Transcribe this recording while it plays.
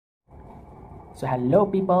So hello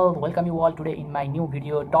people, welcome you all today in my new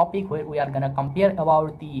video topic where we are gonna compare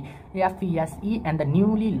about the Fpse and the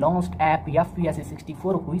newly launched app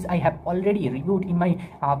Fpse64, which I have already reviewed in my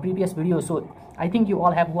previous video. So I think you all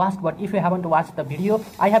have watched, but if you haven't watched the video,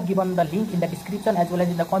 I have given the link in the description as well as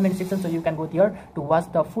in the comment section, so you can go there to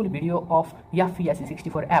watch the full video of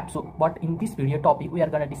Fpse64 app. So but in this video topic we are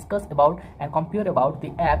gonna discuss about and compare about the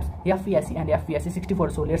apps Fpse and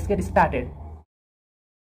Fpse64. So let's get started.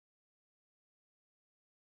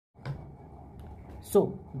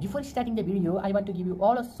 So before starting the video, I want to give you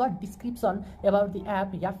all a short description about the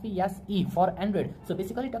app Fpse for Android. So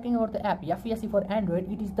basically talking about the app Fpse for Android,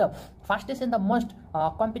 it is the fastest and the most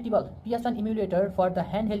compatible Psone emulator for the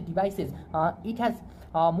handheld devices. It has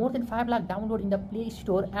more than 5 lakh download in the Play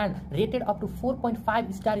Store and rated up to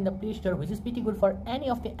 4.5 star in the Play Store, which is pretty good for any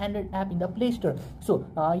of the Android app in the Play Store. So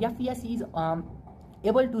Fpse is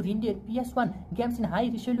able to render PS1 games in high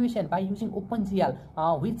resolution by using Opengl,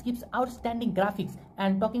 which gives outstanding graphics.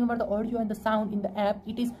 And talking about the audio and the sound in the app,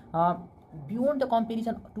 it is beyond the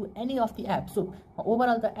comparison to any of the apps. So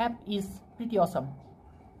overall the app is pretty awesome.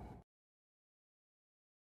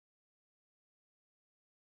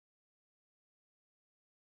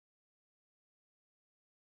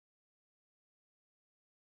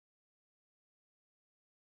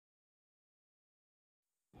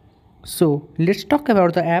 So let's talk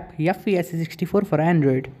about the app Fpse64 for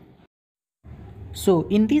Android. So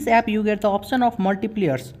in this app you get the option of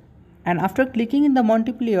multiplayers, and after clicking in the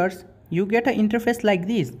multiplayers you get an interface like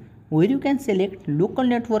this where you can select local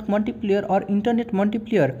network multiplayer or internet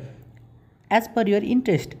multiplayer as per your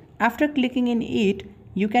interest. After clicking in it,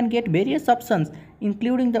 you can get various options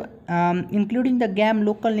including the game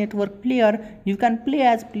local network player. You can play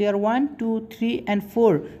as player 1, 2, 3 and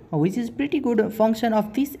 4, which is pretty good function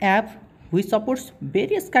of this app, which supports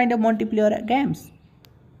various kind of multiplayer games,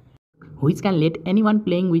 which can let anyone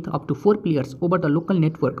playing with up to 4 players over the local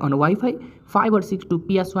network on Wi-Fi 5 or 6 to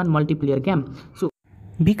PS1 multiplayer game. So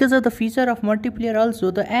because of the feature of multiplayer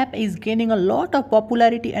also, the app is gaining a lot of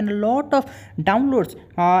popularity and a lot of downloads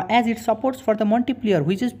as it supports for the multiplayer,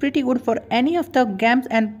 which is pretty good for any of the games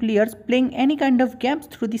and players playing any kind of games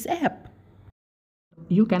through this app.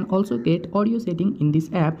 You can also get audio setting in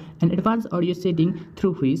this app, and advanced audio setting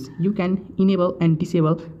through which you can enable and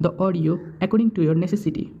disable the audio according to your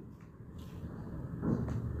necessity.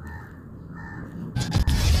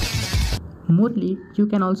 Mostly, you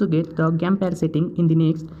can also get the game pair setting in the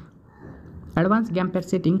next advanced game pair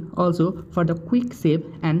setting also for the quick save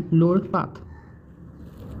and load path.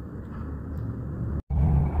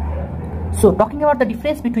 So talking about the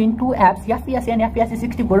difference between two apps, Fpse and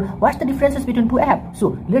Fpse64, what's the differences between two apps?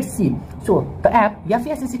 So let's see. So the app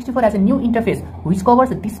Fpse64 has a new interface which covers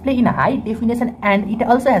the display in high definition, and it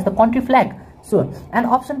also has the country flag. So an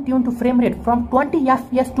option tuned to frame rate from 20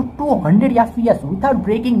 FPS to 200 FPS without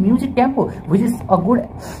breaking music tempo, which is a good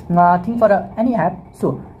thing for any app.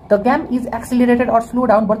 So the game is accelerated or slowed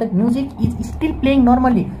down, but the music is still playing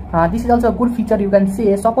normally. This is also a good feature, you can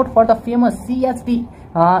say. Support for the famous CSD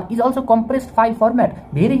is also compressed file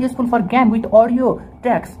format, very useful for game with audio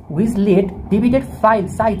tracks, which let divided file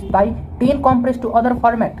size by 10 compressed to other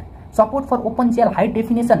format. Support for Opengl high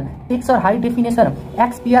definition, texture high definition,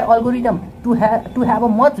 XPR algorithm to have a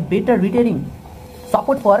much better rendering.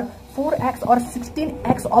 Support for 4x or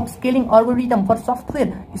 16x upscaling algorithm for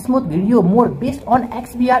software smooth video mode based on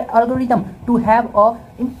XPR algorithm to have a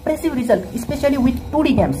impressive result, especially with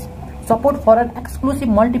 2D games. Support for an exclusive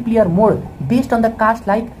multiplayer mode based on the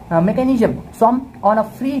cast-like mechanism. Some on a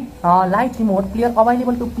free light remote player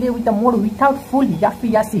available to play with the mode without full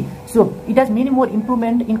Fpse. So it has many more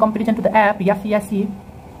improvement in comparison to the app Fpse.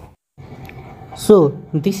 So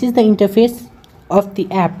this is the interface of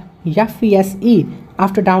the app Fpse.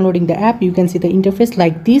 After downloading the app, you can see the interface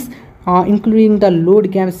like this, including the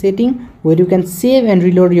load game setting where you can save and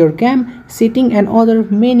reload your game setting and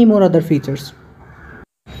many more other features.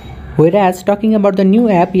 Whereas talking about the new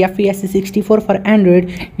app Fpse64 for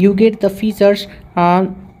Android, you get the features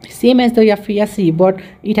same as the Fpse, but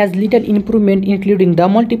it has little improvement, including the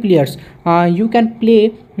multiplayers. You can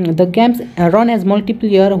play the games run as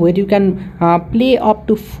multiplayer where you can play up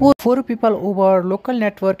to 4 people over local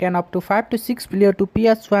network and up to 5 to 6 player to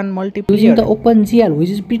PS1 multiplayer using the Opengl, which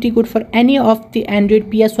is pretty good for any of the Android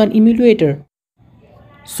PS1 emulator.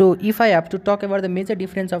 So if I have to talk about the major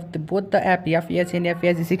difference of both the app Fpse and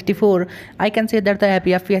Fpse64, I can say that the app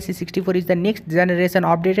Fpse64 is the next generation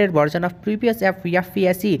updated version of previous app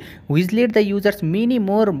Fpse, which let the users many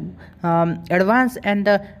more advanced and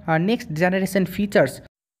the next generation features.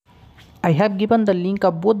 I have given the link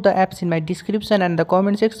of both the apps in my description and the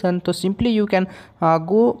comment section, so simply you can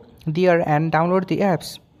go there and download the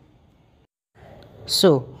apps.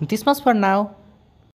 So this much for now.